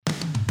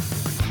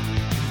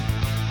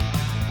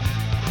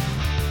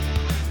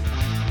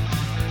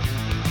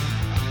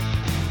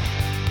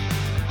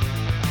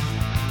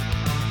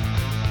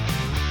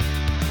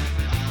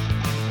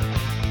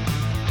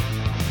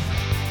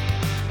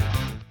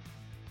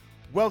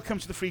Welcome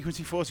to the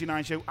Frequency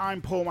 49 show.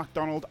 I'm Paul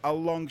MacDonald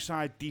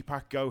alongside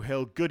Deepak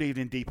Gohill. Good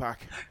evening, Deepak.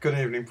 Good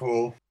evening,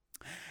 Paul.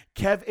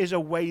 Kev is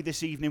away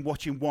this evening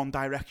watching One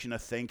Direction, I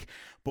think,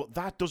 but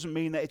that doesn't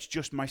mean that it's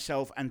just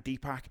myself and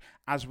Deepak,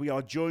 as we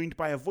are joined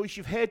by a voice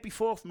you've heard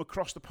before from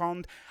across the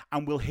pond,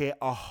 and we'll hear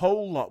a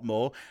whole lot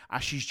more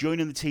as she's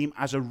joining the team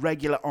as a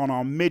regular on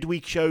our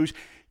midweek shows.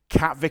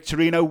 Kat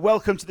Victorino,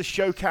 welcome to the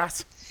show,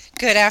 Kat.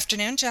 Good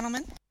afternoon,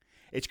 gentlemen.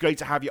 It's great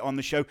to have you on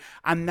the show,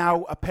 and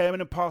now a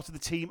permanent part of the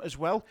team as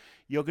well.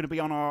 You're going to be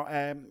on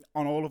our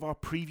on all of our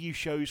preview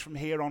shows from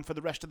here on for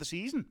the rest of the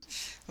season.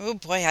 Oh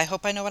boy, I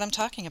hope I know what I'm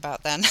talking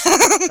about then.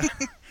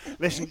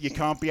 Listen, you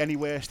can't be any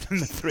worse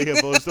than the three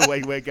of us the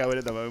way we're going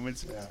at the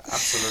moment. Yeah,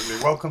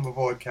 absolutely. Welcome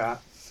aboard, Kat.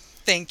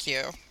 Thank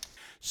you.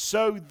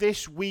 So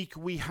this week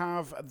we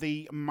have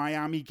the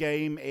Miami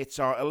game. It's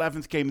our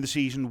 11th game of the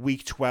season,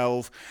 week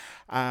 12.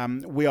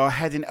 We are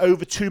heading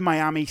over to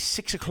Miami,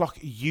 6 o'clock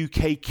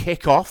UK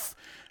kickoff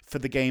for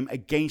the game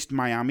against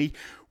Miami.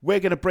 We're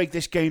going to break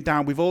this game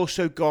down. We've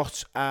also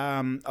got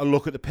a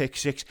look at the pick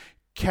six.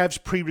 Kev's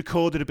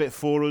pre-recorded a bit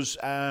for us,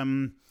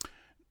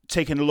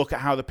 taking a look at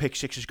how the pick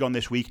six has gone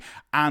this week.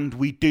 And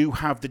we do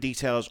have the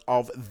details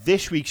of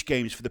this week's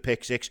games for the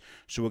pick six.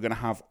 So we're going to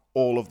have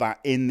all of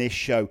that in this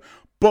show.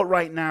 But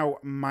right now,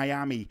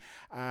 Miami,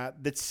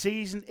 the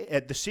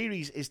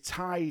series is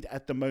tied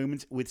at the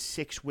moment with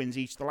 6 wins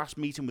each. The last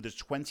meeting with a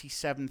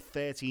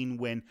 27-13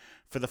 win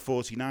for the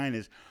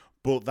 49ers,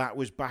 but that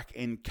was back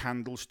in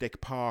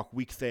Candlestick Park,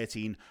 week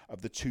 13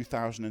 of the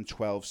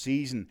 2012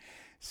 season.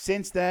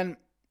 Since then,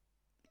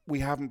 we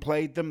haven't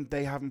played them.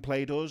 They haven't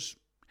played us.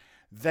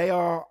 They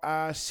are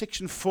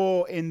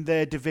 6-4 in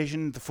their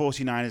division, the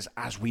 49ers,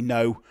 as we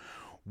know,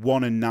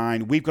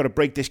 1-9. We've got to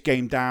break this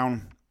game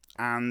down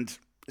and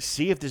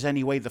see if there's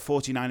any way the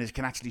 49ers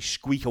can actually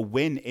squeak a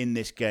win in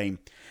this game.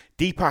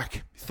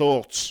 Deepak,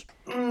 thoughts?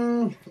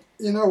 You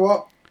know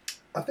what?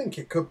 I think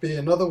it could be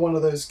another one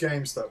of those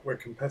games that we're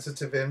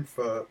competitive in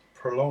for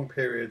prolonged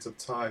periods of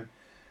time.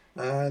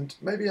 And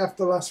maybe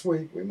after last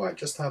week, we might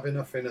just have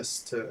enough in us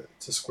to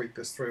squeak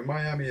this through.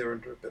 Miami are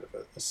under a bit of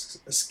a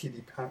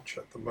skiddy patch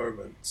at the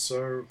moment.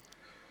 So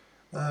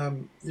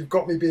you've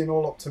got me being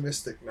all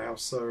optimistic now.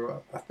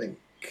 So I think,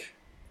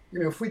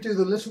 if we do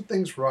the little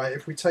things right,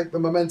 if we take the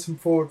momentum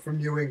forward from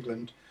New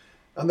England,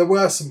 and there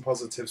were some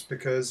positives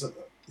because,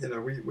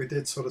 we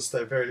did sort of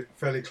stay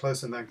fairly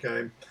close in that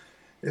game.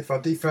 If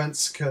our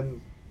defense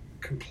can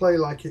play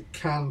like it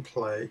can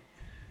play,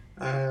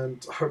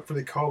 and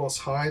hopefully Carlos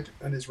Hyde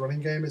and his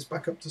running game is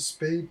back up to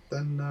speed,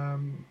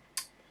 then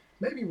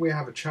maybe we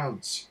have a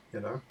chance,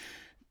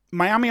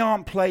 Miami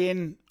aren't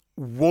playing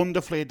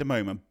wonderfully at the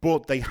moment,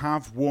 but they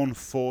have won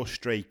 4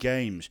 straight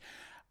games.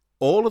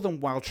 All of them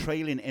while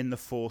trailing in the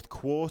fourth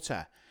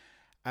quarter.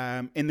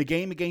 In the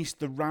game against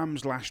the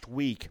Rams last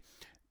week,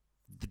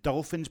 the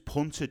Dolphins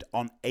punted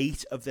on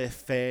 8 of their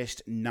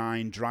first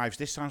 9 drives.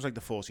 This sounds like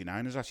the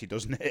 49ers, actually,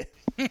 doesn't it?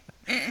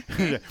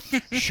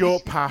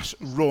 Short pass,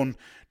 run,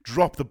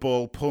 drop the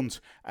ball,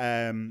 punt.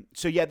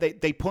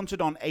 They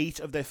punted on 8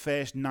 of their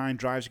first 9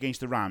 drives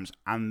against the Rams,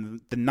 and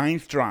the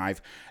 9th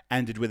drive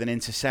ended with an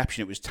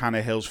interception. It was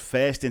Tannehill's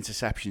first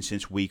interception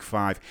since week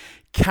 5.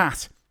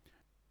 Kat,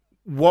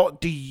 what's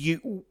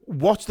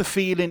the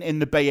feeling in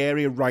the Bay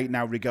Area right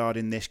now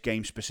regarding this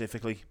game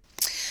specifically?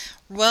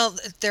 Well,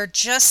 they're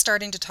just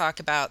starting to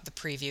talk about the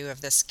preview of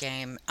this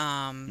game,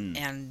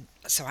 and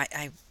so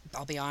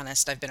I'll be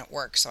honest, I've been at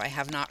work, so I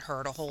have not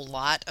heard a whole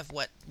lot of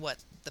what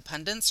the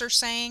pundits are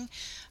saying.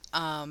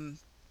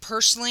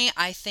 Personally,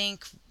 I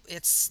think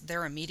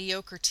they're a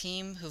mediocre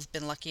team who've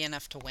been lucky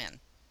enough to win,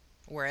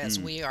 whereas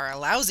we are a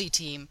lousy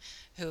team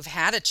who've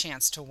had a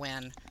chance to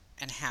win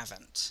and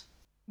haven't.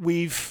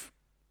 We've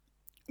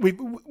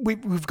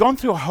gone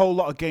through a whole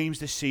lot of games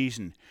this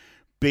season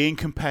being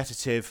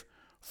competitive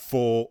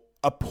for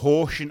a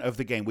portion of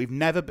the game.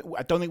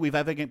 I don't think we've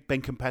ever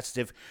been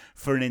competitive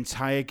for an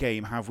entire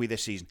game, have we,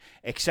 this season?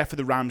 Except for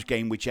the Rams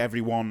game, which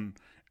everyone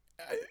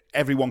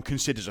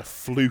considers a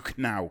fluke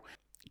now.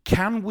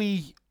 Can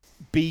we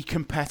be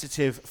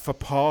competitive for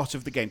part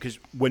of the game? Because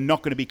we're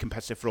not going to be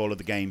competitive for all of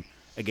the game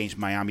against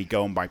Miami,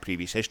 going by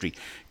previous history.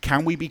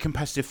 Can we be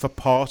competitive for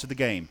part of the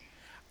game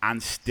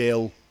and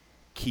still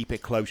keep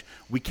it close?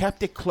 We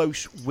kept it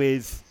close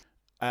with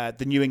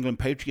the New England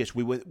Patriots.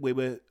 We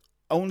were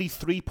only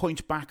 3 points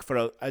back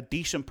for a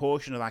decent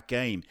portion of that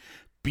game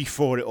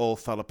before it all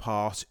fell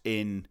apart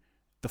in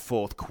the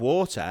fourth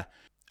quarter.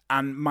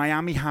 And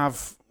Miami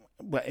have,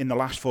 in the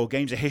last 4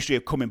 games, a history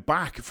of coming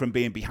back from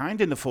being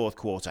behind in the fourth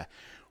quarter.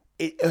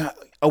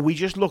 Are we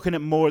just looking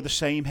at more of the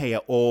same here,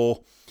 or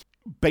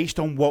based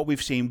on what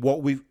we've seen,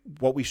 what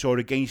we saw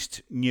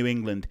against New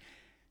England,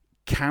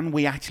 can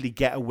we actually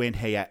get a win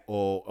here,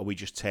 or are we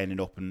just turning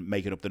up and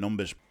making up the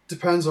numbers?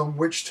 Depends on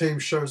which team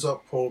shows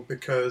up, Paul,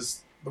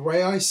 because the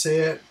way I see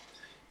it,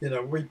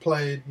 we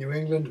played New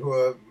England, who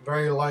are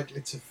very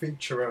likely to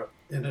feature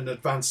in an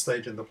advanced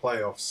stage in the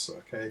playoffs,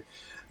 okay?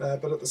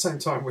 But at the same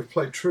time, we've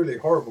played truly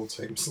horrible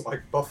teams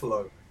like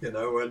Buffalo,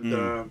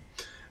 and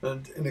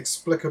and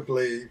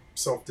inexplicably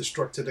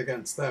self-destructed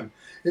against them.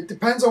 It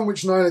depends on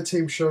which Niner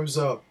team shows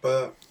up,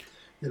 but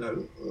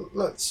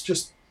let's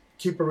just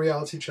keep a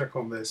reality check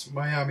on this.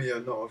 Miami are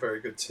not a very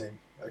good team.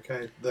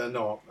 Okay, they're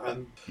not,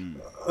 and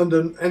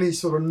under any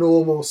sort of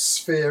normal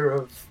sphere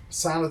of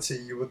sanity,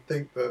 you would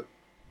think that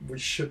we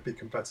should be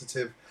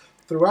competitive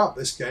throughout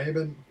this game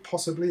and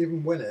possibly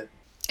even win it.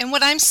 And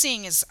what I'm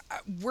seeing is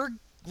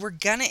we're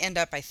gonna end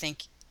up. I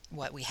think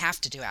what we have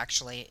to do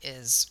actually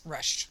is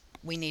rush.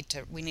 We need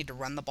to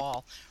run the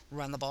ball,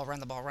 run the ball,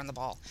 run the ball, run the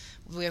ball.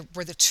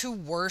 We're the two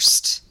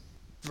worst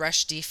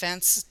rush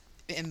defense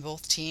in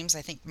both teams.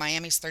 I think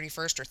Miami's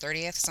 31st or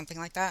 30th, something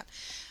like that.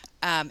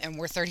 And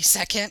we're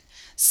 32nd.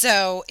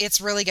 So it's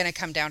really going to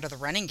come down to the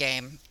running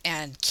game.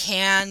 And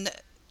can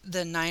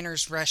the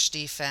Niners' rush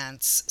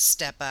defense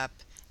step up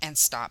and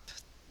stop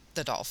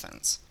the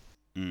Dolphins?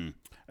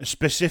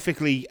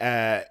 Specifically,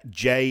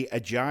 Jay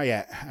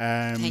Ajayi.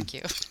 Thank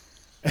you.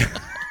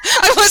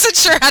 I wasn't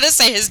sure how to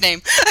say his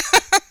name.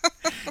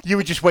 You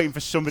were just waiting for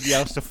somebody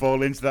else to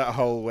fall into that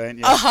hole, weren't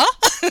you? Uh-huh.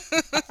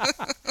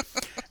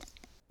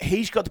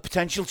 He's got the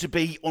potential to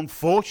be,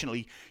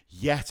 unfortunately,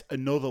 yet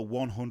another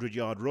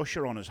 100-yard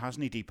rusher on us,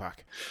 hasn't he, Deepak?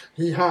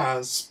 He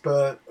has,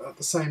 but at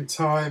the same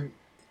time,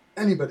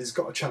 anybody's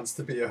got a chance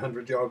to be a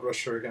 100-yard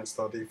rusher against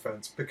our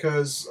defense,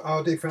 because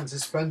our defense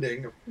is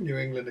spending, New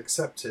England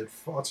accepted,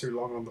 far too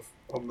long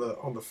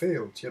on the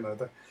field.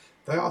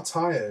 They are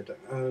tired,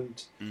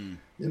 and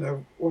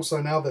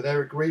also now that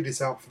Eric Reid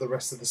is out for the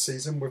rest of the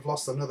season, we've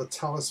lost another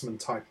talisman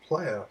type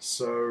player.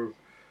 So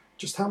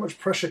just how much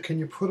pressure can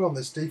you put on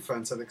this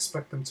defense and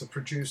expect them to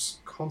produce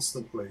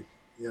constantly?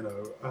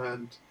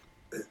 And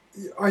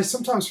I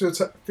sometimes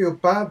feel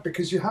bad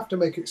because you have to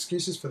make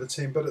excuses for the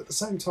team, but at the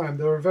same time,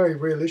 there are very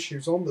real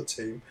issues on the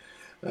team,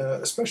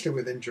 especially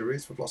with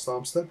injuries. We've lost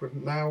Armstead, but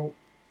now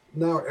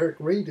Eric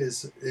Reid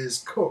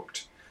is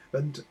cooked,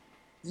 and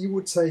you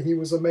would say he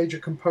was a major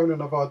component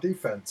of our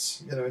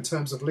defense, in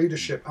terms of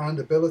leadership and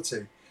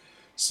ability.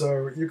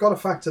 So you've got to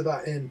factor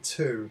that in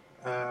too.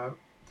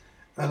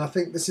 And I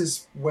think this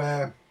is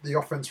where the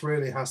offense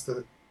really has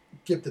to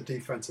give the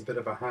defense a bit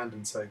of a hand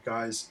and say,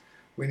 guys,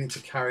 we need to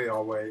carry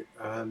our weight,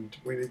 and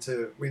we need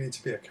to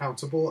be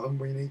accountable, and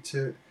we need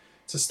to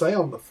stay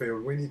on the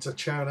field. We need to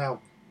churn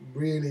out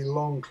really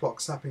long clock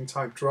sapping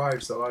type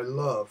drives that I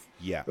love,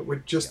 that we're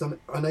just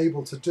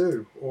unable to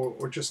do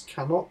or just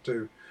cannot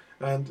do.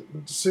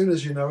 And as soon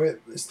as you know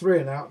it, it's 3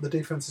 and out, the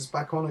defense is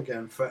back on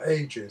again for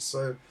ages.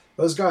 So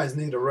those guys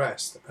need a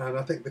rest. And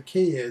I think the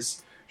key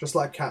is, just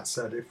like Kat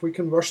said, if we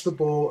can rush the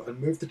ball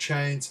and move the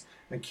chains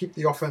and keep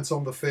the offense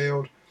on the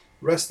field,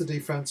 rest the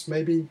defense,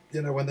 maybe,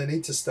 when they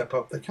need to step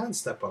up, they can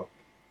step up,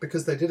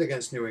 because they did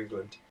against New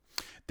England.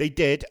 They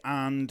did,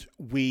 and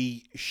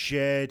we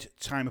shared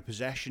time of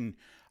possession.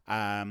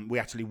 We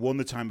actually won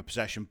the time of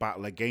possession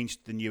battle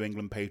against the New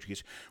England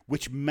Patriots,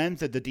 which meant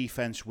that the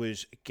defense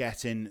was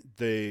getting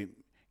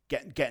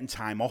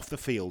time off the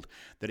field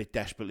that it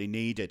desperately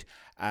needed.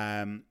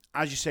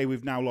 As you say,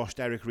 we've now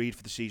lost Eric Reid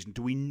for the season.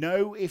 Do we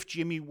know if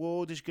Jimmy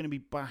Ward is going to be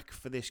back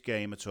for this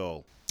game at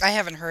all? I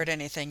haven't heard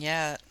anything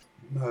yet.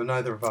 No,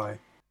 neither have I.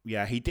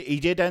 Yeah, he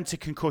did enter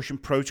concussion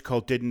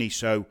protocol, didn't he?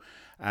 So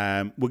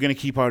we're going to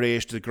keep our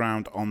ears to the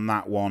ground on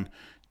that one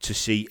to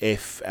see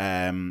if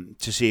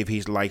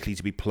he's likely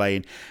to be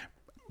playing.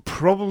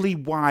 Probably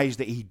wise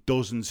that he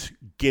doesn't,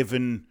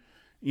 given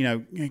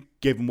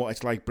what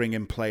it's like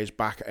bringing players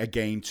back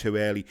again too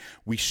early.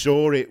 We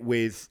saw it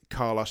with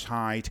Carlos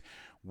Hyde,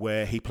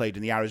 where he played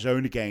in the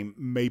Arizona game,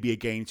 maybe a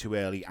game too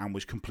early, and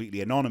was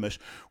completely anonymous.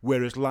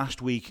 Whereas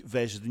last week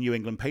versus the New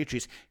England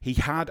Patriots, he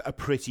had a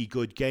pretty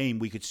good game.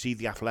 We could see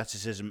the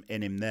athleticism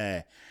in him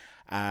there.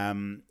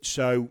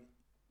 So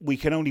we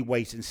can only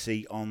wait and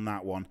see on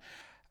that one.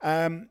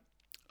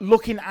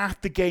 Looking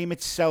at the game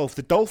itself,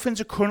 the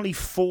Dolphins are currently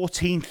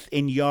 14th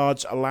in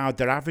yards allowed.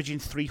 They're averaging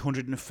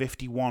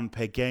 351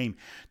 per game.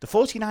 The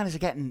 49ers are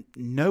getting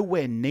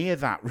nowhere near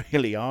that,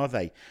 really, are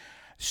they?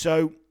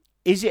 So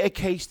is it a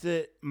case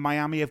that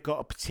Miami have got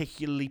a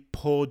particularly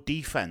poor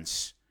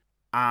defense,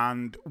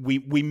 and we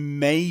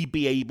may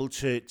be able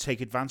to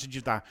take advantage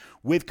of that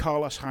with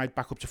Carlos Hyde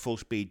back up to full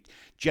speed?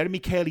 Jeremy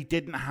Curley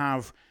didn't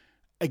have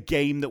a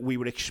game that we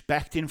were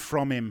expecting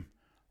from him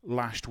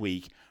last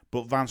week,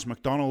 but Vance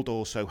McDonald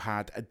also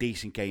had a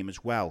decent game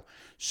as well.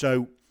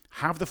 So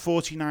have the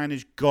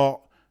 49ers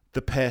got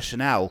the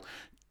personnel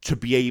to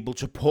be able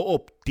to put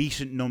up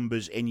decent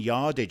numbers in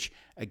yardage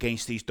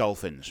against these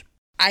Dolphins?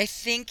 I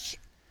think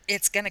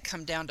it's going to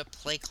come down to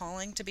play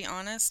calling, to be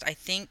honest. I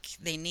think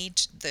they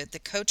need the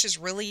coaches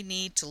really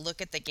need to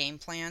look at the game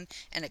plan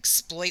and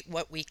exploit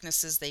what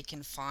weaknesses they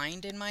can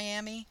find in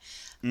Miami.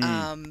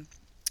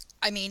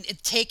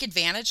 Take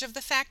advantage of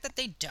the fact that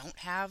they don't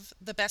have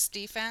the best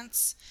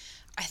defense.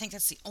 I think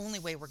that's the only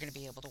way we're going to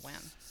be able to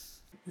win.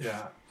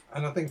 Yeah,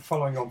 and I think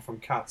following on from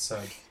Kat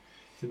said,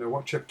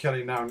 what Chip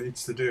Kelly now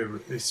needs to do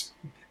is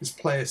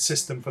play a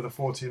system for the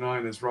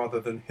 49ers rather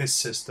than his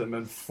system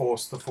and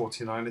force the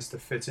 49ers to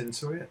fit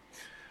into it.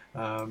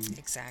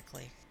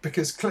 Exactly.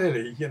 Because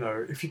clearly,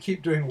 if you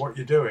keep doing what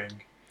you're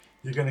doing,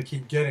 you're going to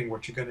keep getting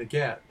what you're going to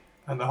get.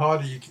 And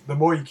the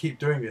more you keep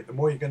doing it, the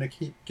more you're going to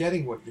keep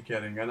getting what you're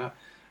getting.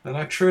 And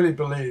I truly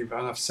believe,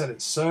 and I've said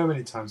it so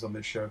many times on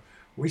this show,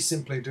 we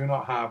simply do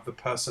not have the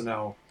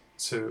personnel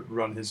to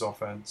run his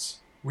offense.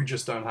 We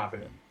just don't have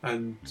it.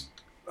 And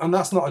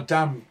that's not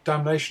a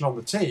damnation on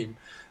the team.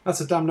 That's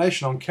a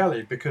damnation on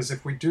Kelly, because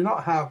if we do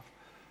not have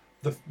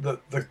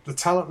the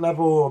talent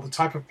level or the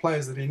type of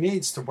players that he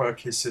needs to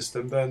work his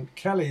system, then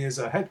Kelly is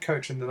a head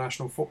coach in the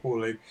National Football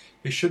League.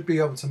 He should be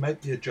able to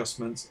make the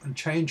adjustments and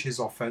change his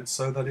offense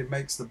so that it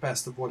makes the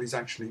best of what he's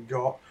actually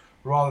got,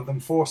 rather than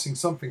forcing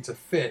something to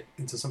fit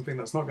into something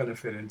that's not going to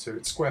fit into.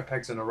 It's square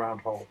pegs in a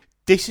round hole.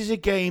 This is a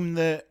game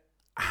that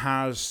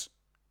has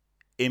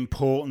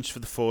importance for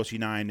the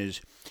 49ers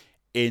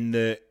in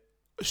that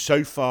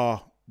so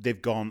far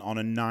they've gone on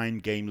a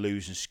 9-game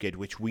losing skid,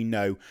 which we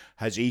know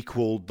has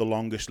equalled the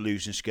longest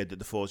losing skid that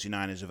the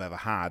 49ers have ever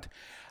had.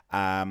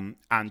 And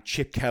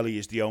Chip Kelly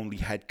is the only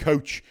head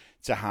coach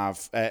to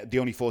have, the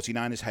only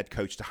 49ers head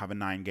coach to have a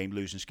 9-game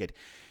losing skid.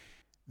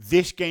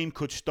 This game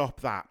could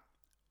stop that,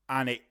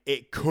 and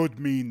it could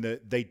mean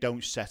that they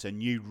don't set a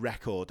new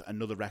record,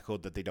 another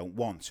record that they don't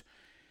want.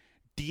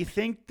 Do you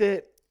think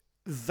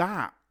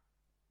that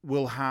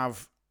will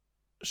have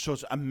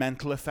sort of a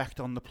mental effect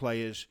on the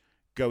players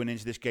going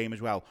into this game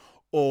as well?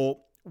 Or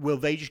will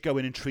they just go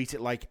in and treat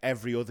it like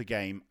every other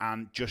game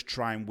and just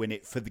try and win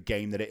it for the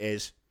game that it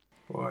is?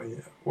 Well, yeah.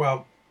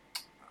 Well,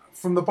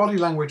 from the body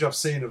language I've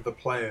seen of the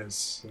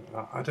players,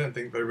 I don't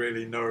think they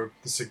really know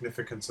the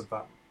significance of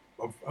that,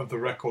 of the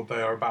record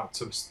they are about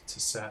to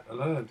set.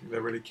 And I don't think they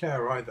really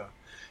care either.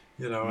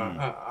 You know,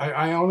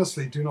 I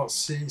honestly do not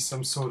see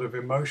some sort of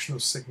emotional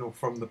signal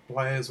from the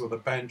players or the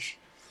bench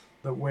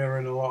that we're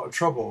in a lot of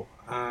trouble.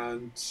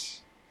 And,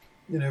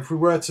 you know, if we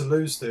were to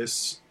lose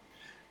this,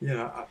 you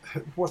know,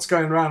 what's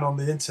going around on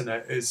the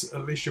internet is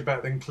at least you're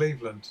better than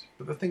Cleveland.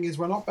 But the thing is,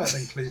 we're not better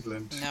than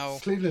Cleveland. No.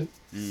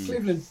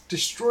 Cleveland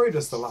destroyed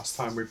us the last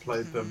time we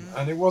played them.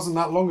 And it wasn't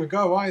that long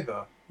ago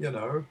either, you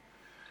know.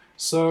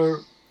 So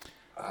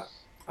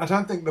I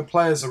don't think the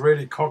players are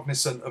really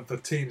cognizant of the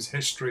team's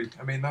history.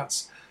 I mean,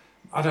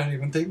 I don't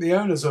even think the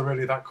owners are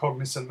really that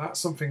cognizant. That's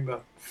something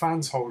that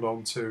fans hold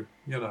on to,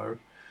 you know.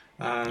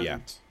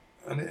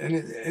 And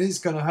it is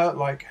going to hurt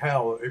like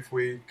hell if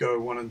we go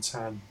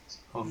 1-10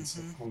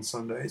 on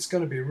Sunday. It's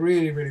going to be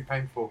really, really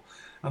painful.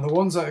 And the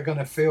ones that are going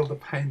to feel the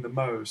pain the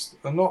most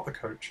are not the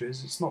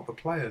coaches. It's not the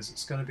players.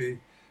 It's going to be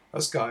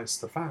us guys,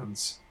 the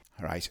fans.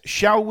 All right.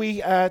 Shall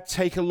we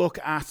take a look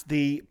at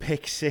the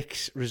Pick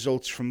 6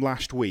 results from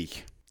last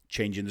week?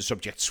 Changing the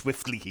subject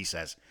swiftly, he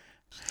says.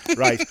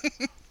 Right.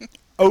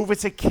 Over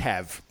to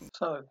Kev.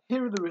 So,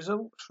 here are the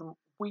results from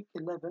week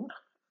 11,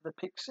 the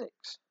Pick 6.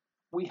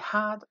 We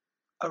had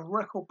a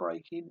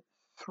record-breaking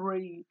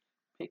 3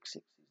 Pick 6s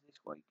this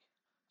week.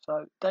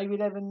 So,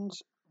 David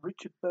Evans,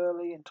 Richard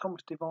Burley and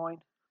Thomas Devine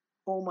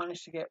all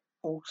managed to get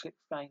all 6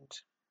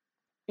 games.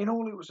 In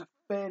all, it was a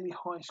fairly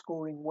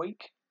high-scoring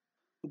week,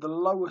 with the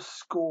lowest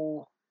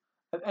score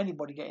of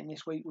anybody getting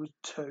this week was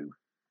 2,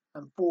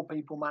 and 4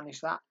 people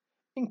managed that,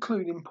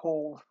 including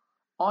Paul.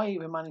 I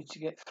even managed to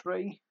get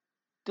 3.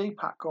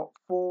 Deepak got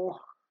 4,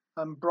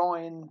 and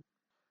Brian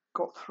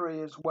got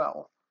 3 as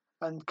well.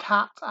 And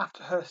Kat,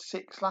 after her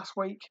 6 last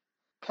week,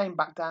 came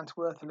back down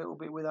to earth a little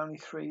bit with only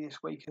 3 this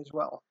week as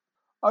well.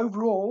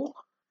 Overall,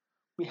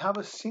 we have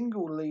a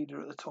single leader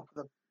at the top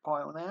of the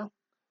pile now.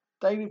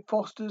 David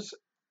Foster's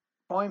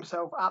by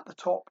himself at the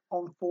top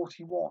on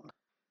 41.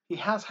 He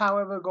has,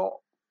 however, got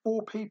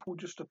 4 people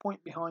just a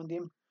point behind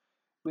him,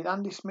 with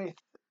Andy Smith,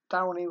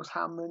 Darryl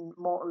Niels-Hammond,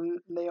 Mark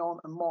Leon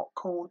and Mark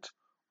Cornt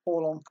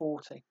all on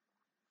 40. In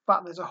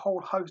fact, there's a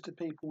whole host of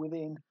people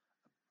within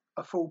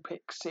a full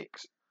Pick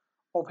 6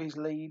 of his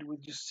lead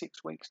with just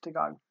 6 weeks to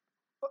go.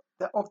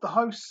 Of the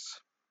hosts,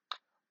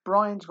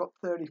 Brian's got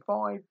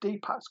 35,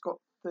 Deepak's got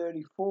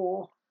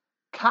 34,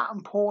 Kat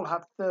and Paul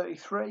have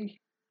 33,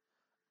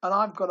 and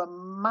I've got a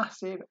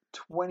massive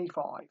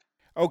 25.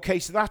 Okay,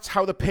 so that's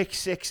how the Pick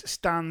 6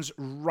 stands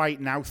right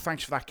now.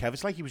 Thanks for that, Kev.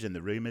 It's like he was in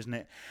the room, isn't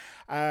it?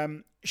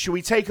 Should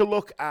we take a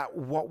look at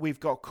what we've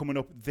got coming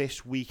up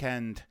this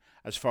weekend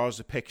as far as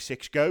the Pick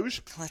 6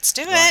 goes? Let's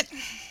do it.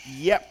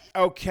 Yep.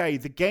 Okay,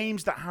 the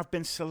games that have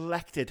been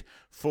selected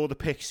for the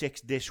Pick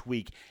 6 this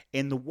week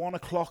in the 1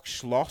 o'clock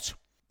slot,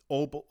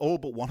 all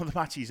but one of the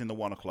matches in the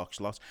 1 o'clock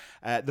slot.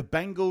 The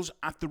Bengals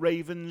at the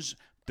Ravens,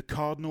 the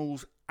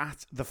Cardinals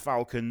at the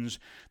Falcons,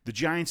 the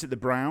Giants at the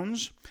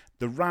Browns,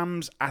 the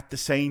Rams at the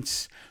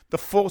Saints, the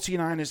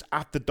 49ers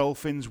at the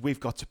Dolphins. We've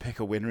got to pick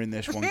a winner in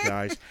this one,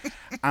 guys.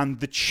 And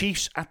the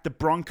Chiefs at the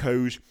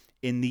Broncos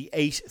in the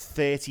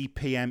 8:30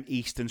 p.m.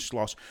 Eastern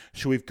slot.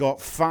 So we've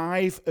got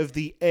 5 of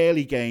the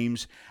early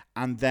games,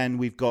 and then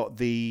we've got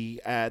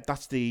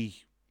that's the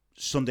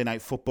Sunday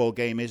night football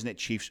game, isn't it?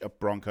 Chiefs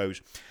at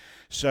Broncos.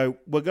 So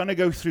we're going to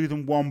go through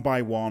them one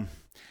by one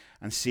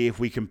and see if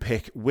we can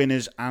pick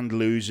winners and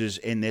losers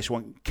in this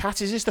one.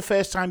 Kat, is this the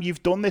first time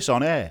you've done this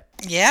on air?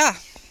 Yeah.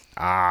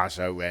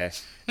 So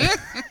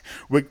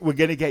we're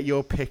going to get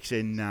your picks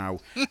in now.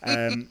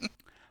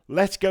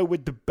 Let's go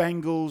with the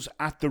Bengals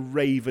at the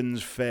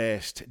Ravens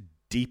first.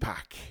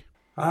 Deepak.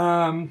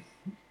 I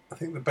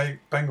think the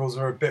Bengals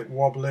are a bit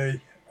wobbly.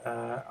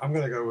 I'm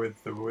going to go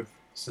with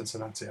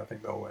Cincinnati. I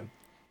think they'll win.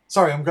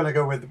 Sorry, I'm going to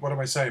go with, what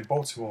am I saying?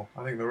 Baltimore.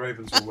 I think the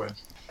Ravens will win.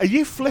 Are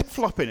you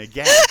flip-flopping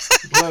again?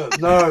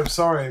 No,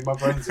 sorry. My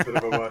brain's a bit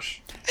of a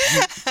mush.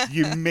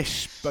 You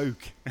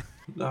misspoke.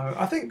 No,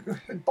 I think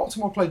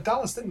Baltimore played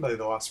Dallas, didn't they,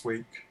 the last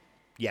week?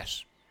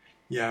 Yes.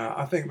 Yeah,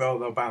 I think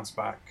they'll bounce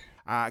back.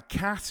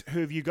 Kat, who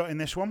have you got in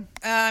this one?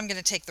 I'm going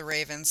to take the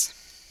Ravens.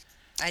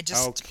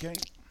 Okay.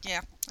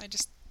 Yeah,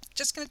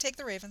 just going to take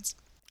the Ravens.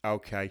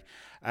 Okay.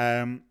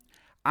 I'm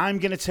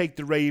going to take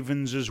the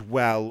Ravens as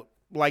well.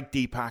 Like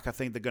Deepak, I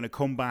think they're going to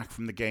come back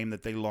from the game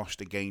that they lost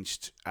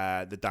against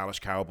the Dallas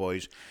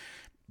Cowboys.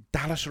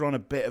 Dallas are on a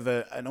bit of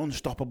an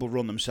unstoppable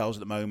run themselves at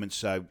the moment,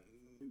 so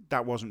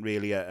that wasn't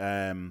really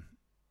a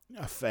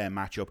fair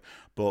matchup.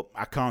 But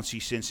I can't see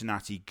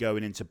Cincinnati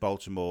going into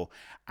Baltimore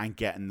and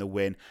getting the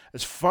win.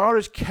 As far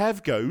as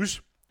Kev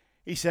goes,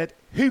 he said,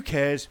 who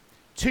cares?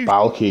 Two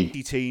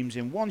Valky teams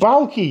in one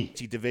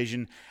Valky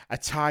division. A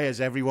tie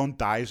as everyone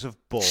dies of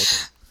boredom.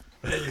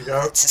 There you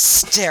go. It's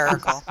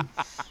hysterical.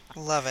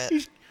 Love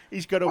it.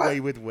 He's got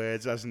away with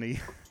words, hasn't he?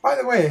 By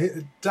the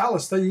way,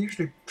 Dallas, they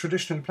usually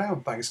traditionally play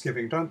on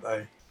Thanksgiving, don't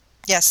they?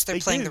 Yes, they're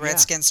They playing do, the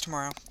Redskins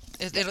tomorrow.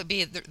 It'll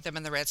be them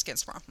and the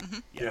Redskins tomorrow. Mm-hmm.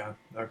 Yeah,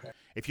 okay.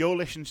 If you're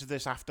listening to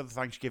this after the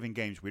Thanksgiving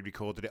games, we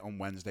recorded it on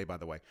Wednesday, by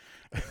the way.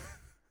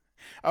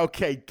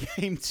 Okay,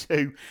 game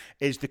 2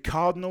 is the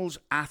Cardinals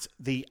at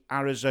the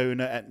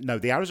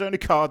Arizona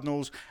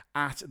Cardinals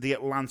at the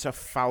Atlanta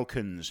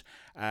Falcons.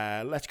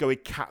 Let's go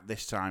with Kat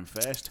this time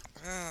first.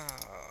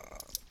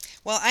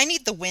 Well, I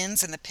need the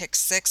wins and the pick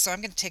 6, so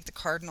I'm going to take the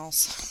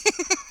Cardinals.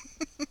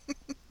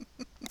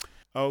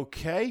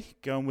 Okay,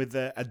 going with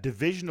a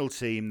divisional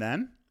team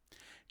then.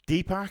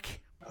 Deepak.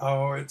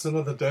 Oh, it's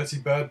another dirty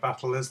bird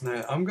battle, isn't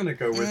it? I'm going to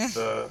go with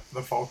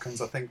the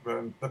Falcons. I think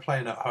they're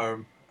playing at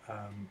home.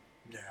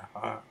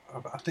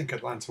 I think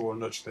Atlanta will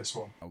nudge this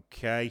one.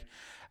 Okay.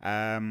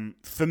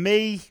 For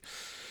me,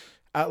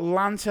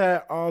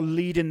 Atlanta are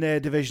leading their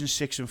division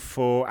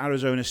 6-4.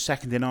 Arizona's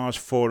second in ours,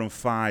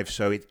 4-5.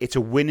 So it's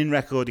a winning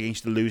record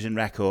against the losing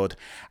record.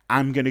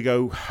 I'm going to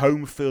go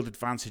home field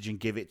advantage and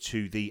give it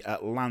to the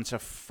Atlanta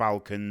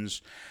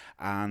Falcons.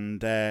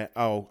 And I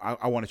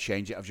want to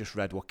change it. I've just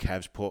read what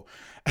Kev's put.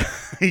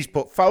 He's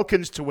put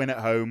Falcons to win at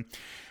home.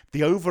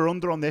 The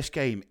over/under on this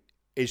game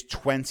is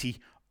 20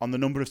 on the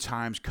number of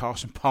times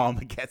Carson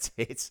Palmer gets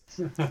hit.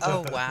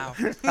 Oh, wow.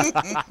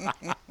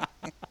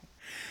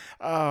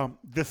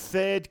 The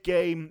third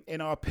game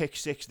in our pick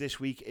 6 this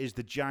week is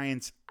the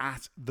Giants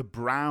at the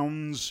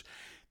Browns.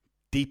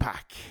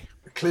 Deepak.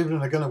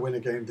 Cleveland are going to win a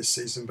game this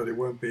season, but it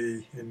won't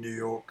be in New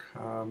York.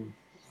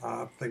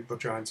 I think the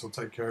Giants will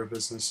take care of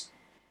business.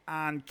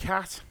 And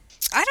Kat.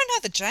 I don't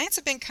know. The Giants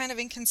have been kind of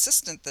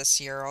inconsistent this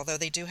year, although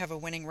they do have a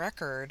winning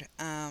record.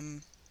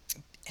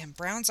 And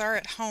Browns are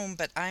at home,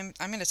 but I'm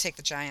going to take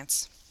the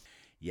Giants.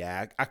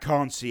 Yeah, I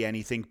can't see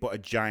anything but a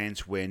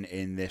Giants win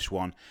in this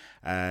one.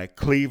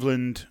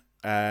 Cleveland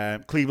are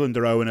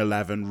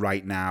 0-11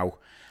 right now.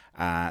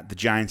 The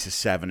Giants are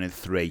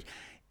 7-3.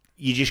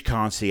 You just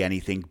can't see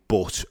anything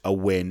but a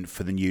win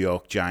for the New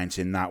York Giants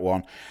in that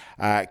one.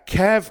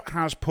 Kev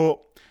has put,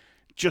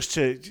 just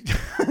to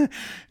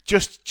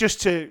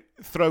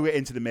throw it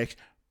into the mix,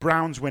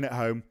 Browns win at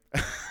home.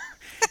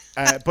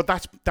 But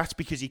that's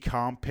because he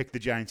can't pick the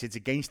Giants. It's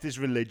against his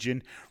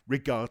religion,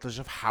 regardless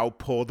of how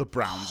poor the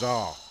Browns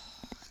are.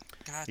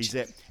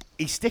 Gotcha.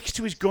 He sticks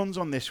to his guns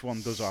on this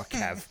one, does our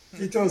Kev?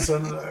 He does,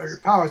 and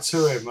power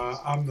to him.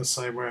 I'm the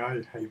same way.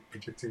 I hate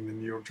predicting the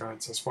New York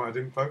Giants. That's why I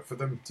didn't vote for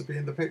them to be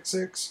in the pick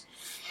 6.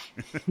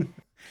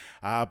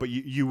 But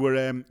you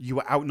were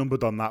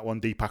outnumbered on that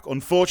one, Deepak.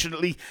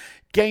 Unfortunately,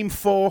 game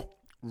 4,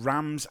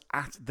 Rams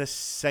at the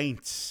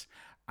Saints,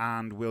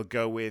 and we'll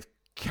go with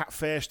Kat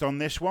first on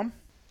this one.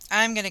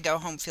 I'm going to go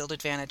home field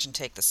advantage and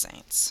take the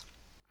Saints.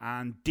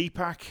 And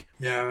Deepak?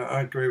 Yeah,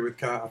 I agree with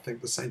Kat. I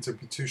think the Saints would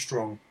be too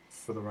strong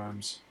for the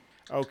Rams.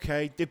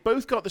 Okay, they've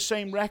both got the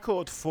same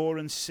record,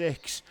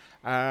 4-6.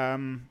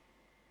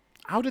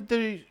 How did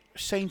the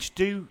Saints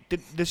do?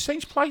 Did the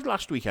Saints play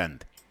last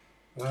weekend?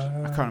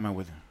 I can't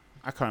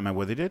remember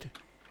whether they did.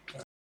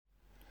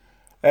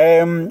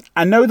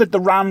 I know that the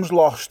Rams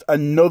lost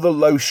another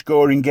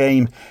low-scoring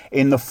game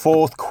in the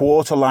fourth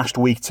quarter last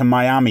week to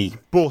Miami,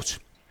 but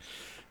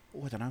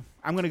I don't know.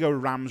 I'm going to go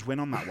Rams win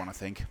on that one, I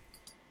think.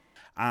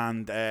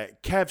 And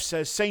Kev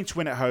says, Saints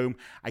win at home.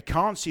 I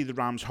can't see the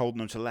Rams holding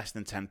them to less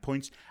than 10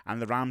 points,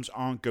 and the Rams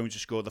aren't going to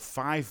score the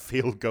 5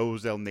 field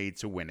goals they'll need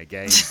to win a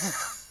game.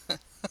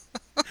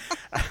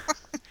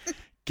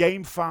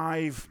 Game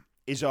 5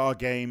 is our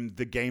game,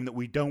 the game that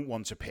we don't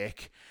want to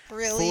pick.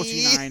 Really?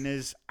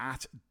 49ers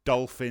at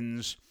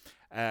Dolphins.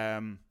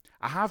 I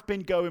have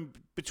been going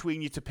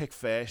between you to pick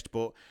first,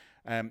 but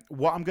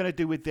what I'm going to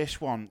do with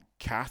this one,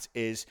 Kat,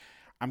 is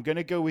I'm going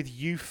to go with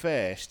you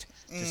first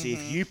to see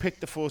if you pick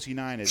the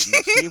 49ers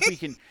and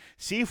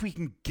see if we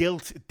can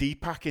guilt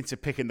Deepak into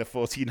picking the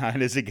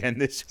 49ers again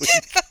this week.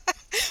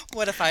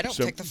 What if I don't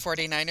So- pick the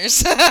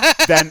 49ers?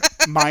 Then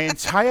my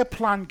entire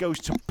plan goes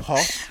to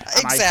pot,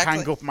 and I Exactly.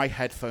 hang up my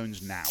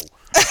headphones now.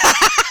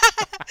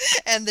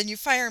 And then you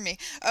fire me.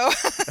 Oh.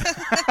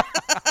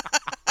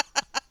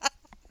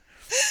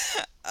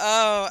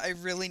 Oh, I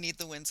really need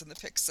the wins in the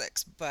pick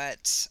six,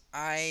 but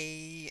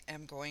I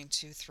am going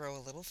to throw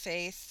a little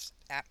faith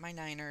at my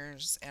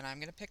Niners, and I'm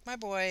going to pick my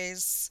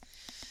boys.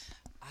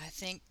 I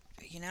think,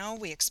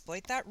 we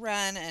exploit that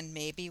run, and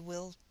maybe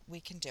we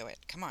can do it.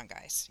 Come on,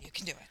 guys. You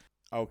can do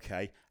it.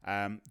 Okay.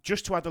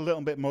 Just to add a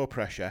little bit more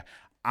pressure,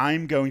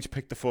 I'm going to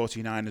pick the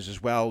 49ers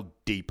as well,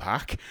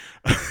 Deepak.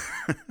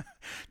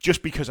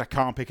 Just because I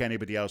can't pick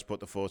anybody else but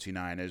the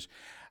 49ers.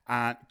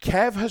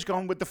 Kev has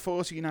gone with the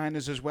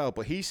 49ers as well,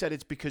 but he said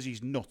it's because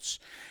he's nuts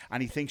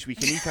and he thinks we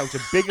can eke out a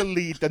bigger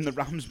lead than the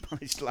Rams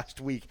managed last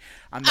week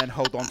and then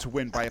hold on to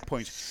win by a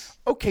point.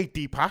 Okay,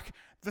 Deepak,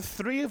 the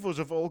three of us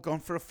have all gone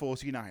for a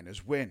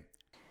 49ers win.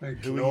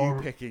 Who are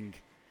you picking?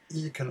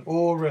 You can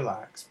all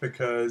relax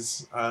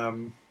because,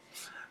 I'm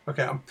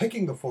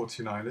picking the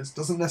 49ers.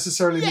 Doesn't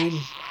necessarily mean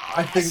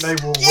I think they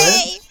will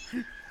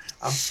win.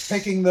 I'm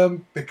picking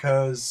them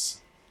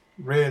because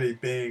really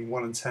being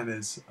 1-10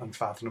 is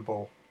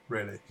unfathomable,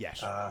 really.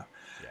 Yes.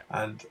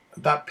 And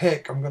that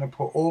pick, I'm going to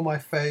put all my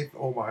faith,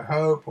 all my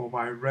hope, all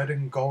my red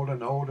and gold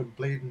and old and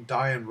bleed and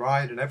die and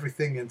ride and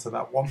everything into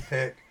that one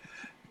pick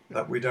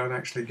that we don't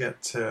actually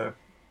get to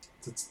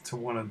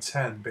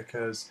 1-10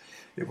 because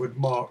it would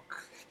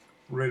mark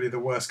really the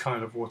worst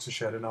kind of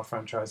watershed in our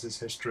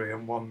franchise's history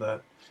and one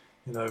that,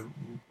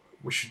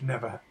 we should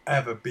never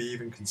ever be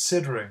even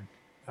considering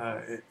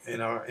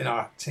in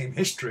our team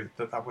history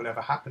that would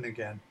ever happen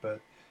again.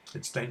 But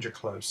it's danger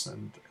close,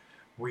 and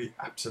we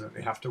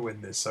absolutely have to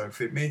win this. So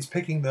if it means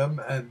picking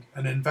them and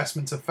an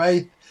investment of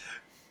faith,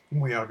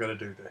 we are going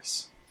to do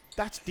this.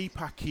 That's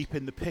Deepak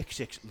keeping the pick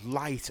six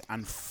light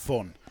and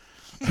fun.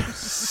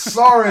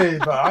 Sorry,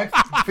 but I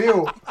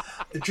feel.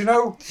 Do you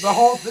know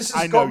this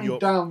has got me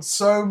down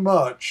so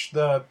much.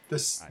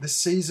 This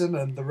season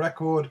and the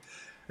record.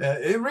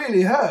 It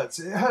really hurts.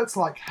 It hurts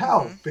like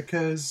hell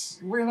because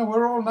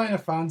we're all Niner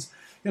fans.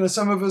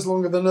 Some of us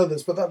longer than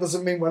others, but that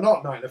doesn't mean we're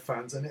not Niner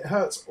fans, and it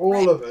hurts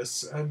all of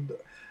us. And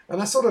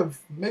I sort of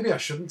maybe I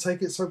shouldn't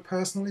take it so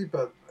personally,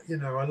 but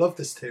I love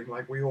this team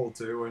like we all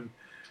do, and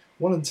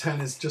 1-10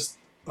 is just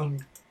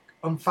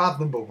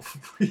unfathomable.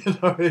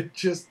 It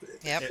just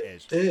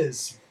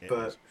is.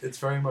 But it's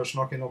very much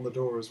knocking on the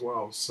door as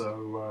well.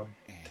 So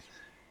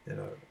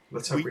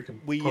let's hope we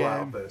can pull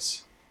out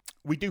this.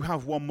 We do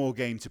have one more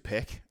game to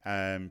pick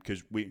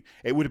because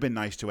it would have been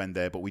nice to end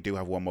there, but we do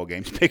have one more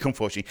game to pick,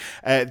 unfortunately.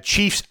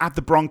 Chiefs at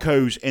the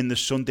Broncos in the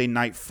Sunday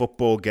night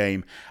football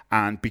game.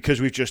 And because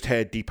we've just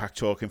heard Deepak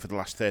talking for the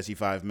last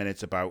 35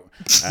 minutes about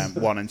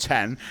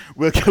 1-10,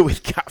 we'll go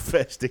with Kat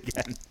first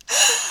again.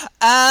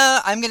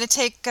 I'm going to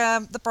take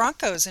the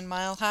Broncos in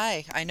Mile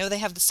High. I know they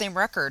have the same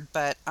record,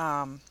 but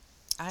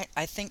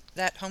I think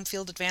that home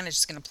field advantage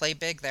is going to play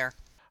big there.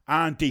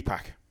 And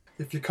Deepak.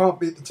 If you can't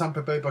beat the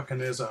Tampa Bay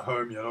Buccaneers at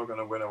home, you're not going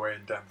to win away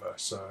in Denver.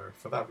 So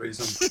for that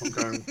reason, I'm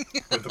going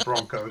with the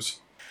Broncos.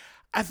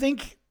 I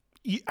think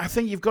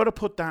you've got to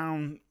put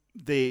down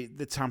the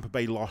Tampa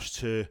Bay loss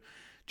to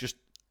just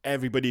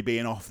everybody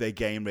being off their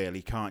game,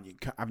 really,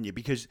 haven't you?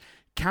 Because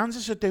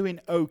Kansas are doing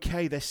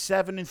okay. They're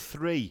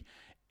 7-3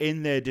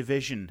 in their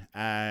division,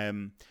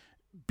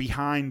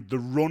 behind the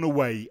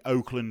runaway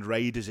Oakland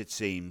Raiders, it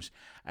seems.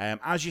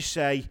 As you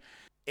say,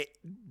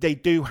 they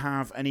do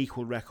have an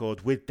equal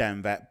record with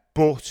Denver,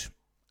 but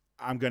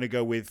I'm going to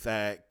go with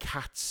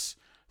Kat's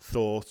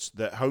thoughts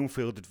that home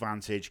field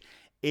advantage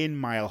in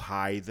Mile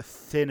High, the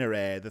thinner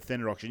air, the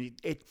thinner oxygen,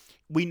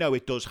 we know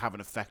it does have an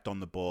effect on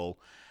the ball.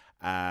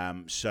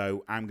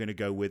 So I'm going to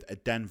go with a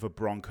Denver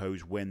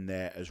Broncos win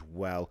there as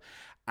well.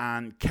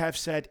 And Kev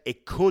said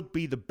it could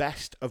be the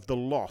best of the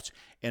lot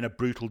in a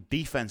brutal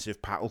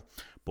defensive battle,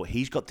 but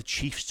he's got the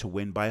Chiefs to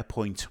win by a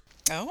point.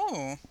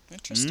 Oh,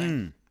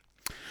 interesting.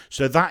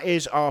 So that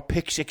is our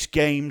pick six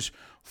games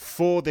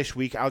for this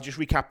week. I'll just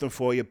recap them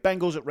for you.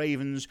 Bengals at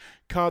Ravens,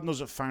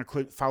 Cardinals at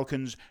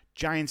Falcons,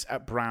 Giants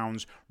at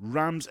Browns,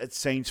 Rams at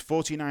Saints,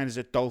 49ers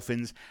at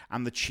Dolphins,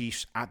 and the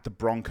Chiefs at the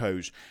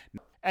Broncos.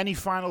 Any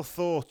final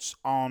thoughts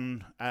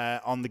on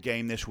the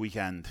game this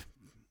weekend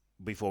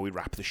before we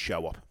wrap the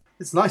show up?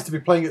 It's nice to be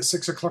playing at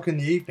 6 o'clock in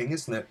the evening,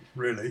 isn't it,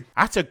 really?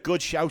 That's a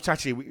good shout,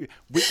 actually.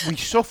 We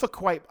suffer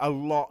quite a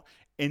lot.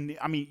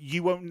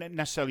 You won't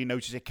necessarily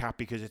notice it, Kat,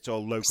 because it's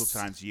all local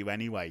time to you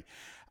anyway.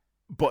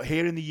 But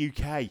here in the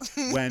UK,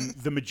 when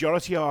the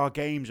majority of our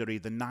games are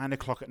either 9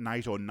 o'clock at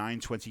night or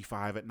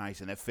 9:25 at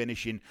night, and they're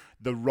finishing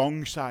the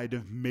wrong side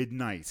of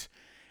midnight,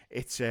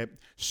 it's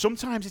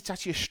sometimes it's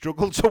actually a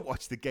struggle to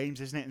watch the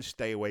games, isn't it, and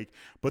stay awake.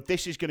 But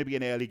this is going to be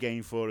an early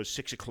game for us,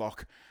 6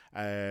 o'clock.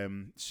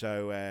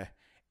 So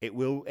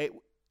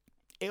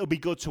it'll be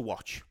good to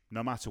watch,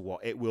 no matter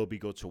what. It will be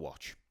good to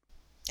watch.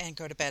 And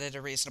go to bed at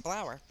a reasonable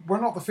hour. We're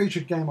not the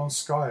featured game on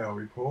Sky, are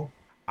we, Paul?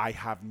 I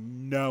have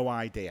no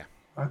idea.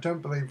 I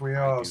don't believe we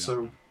are,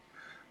 so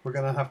we're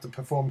going to have to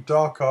perform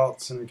dark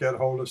arts and get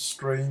hold of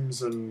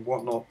streams and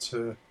whatnot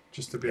to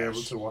be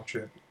able to watch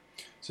it.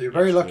 So you're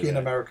very lucky true, in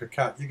yeah. America,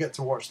 Kat. You get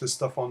to watch this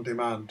stuff on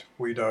demand.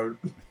 We don't.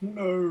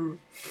 No.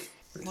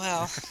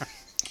 Well,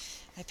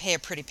 I pay a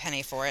pretty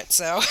penny for it,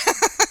 so.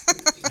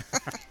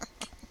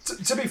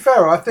 To be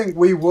fair, I think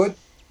we would.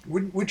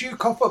 Would you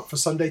cop up for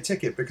Sunday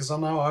Ticket? Because I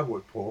know I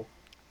would, Paul.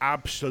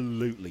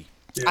 Absolutely.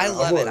 Yeah, I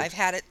love it. would. I've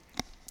had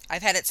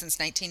it since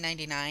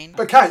 1999.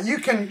 But Kat, you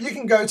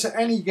can go to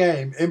any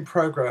game in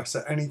progress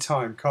at any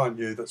time, can't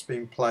you? That's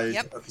being played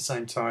Yep. at the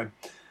same time.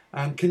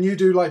 And can you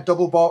do like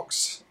double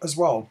box as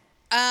well?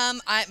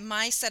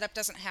 My setup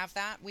doesn't have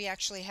that. We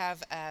actually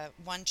have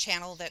one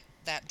channel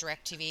that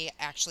DirecTV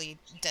actually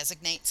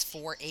designates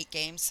for 8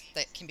 games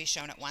that can be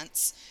shown at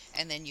once,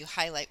 and then you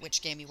highlight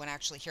which game you want to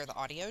actually hear the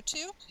audio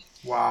to.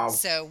 Wow.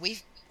 So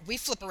we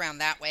flip around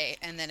that way,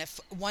 and then if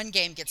one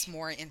game gets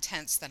more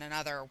intense than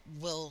another,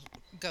 we'll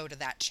go to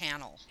that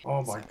channel.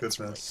 Oh my So it's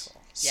really goodness.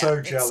 cool. So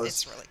Yeah, jealous.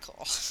 It's really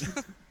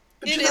cool.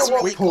 But It you know is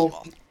what, really Paul?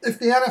 cool. If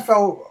the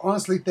NFL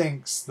honestly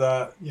thinks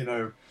that,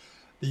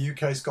 the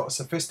UK's got a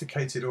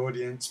sophisticated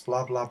audience,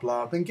 blah, blah,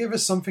 blah, then give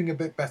us something a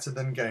bit better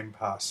than Game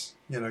Pass.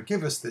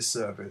 Give us this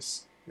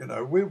service.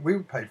 We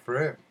would pay for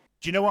it.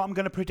 Do you know what I'm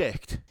going to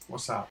predict?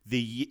 What's that? The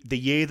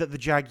year that the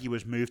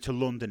Jaguars move to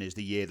London is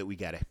the year that we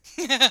get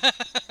it.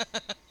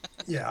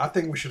 Yeah, I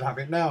think we should have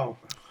it now.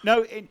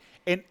 No,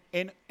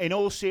 in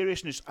all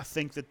seriousness, I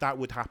think that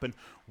would happen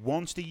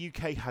once the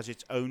UK has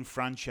its own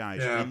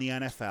franchise in the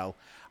NFL.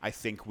 I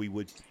think we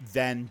would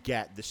then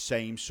get the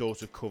same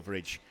sort of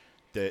coverage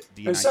that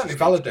the United It certainly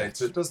States validates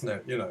gets. it, doesn't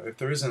it? If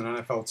there is an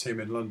NFL team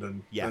in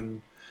London, Yeah.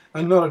 and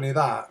not only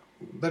that,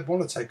 they'd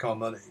want to take our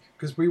money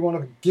because we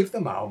want to give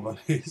them our money.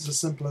 It's as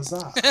simple as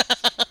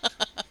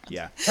that.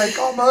 Yeah. Take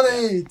our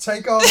money!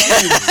 Take our money!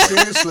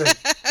 Seriously.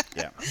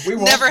 Yeah. We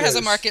want Never has a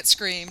this. market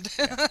screamed.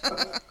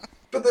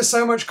 But there's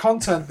so much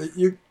content that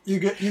you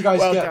guys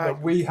Well, get Guy-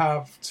 that we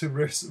have to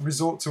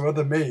resort to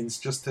other means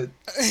just to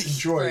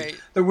enjoy. Right.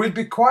 That we'd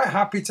be quite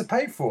happy to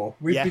pay for.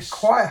 We'd be Yes.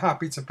 quite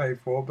happy to pay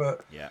for,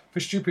 but Yeah. for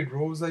stupid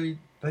rules, they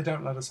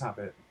don't let us have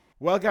it.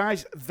 Well,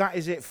 guys, that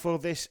is it for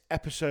this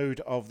episode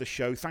of the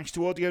show. Thanks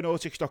to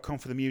Audionautics.com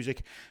for the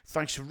music.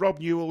 Thanks to Rob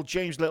Newell,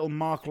 James Little,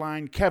 Mark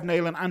Line, Kev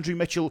Nayland, Andrew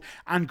Mitchell,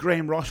 and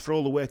Graham Ross for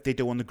all the work they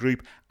do on the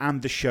group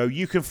and the show.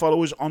 You can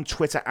follow us on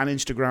Twitter and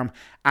Instagram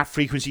at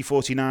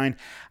Frequency49,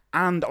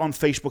 and on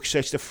Facebook,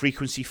 search the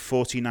Frequency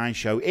 49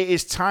 Show. It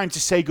is time to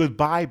say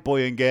goodbye,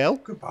 boy and girl.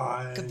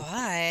 Goodbye.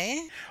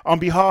 Goodbye. On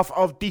behalf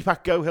of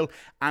Deepak Gohil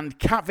and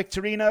Kat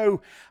Victorino,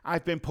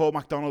 I've been Paul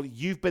MacDonald,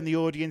 you've been the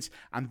audience,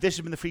 and this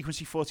has been the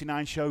Frequency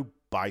 49 Show.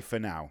 Bye for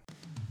now.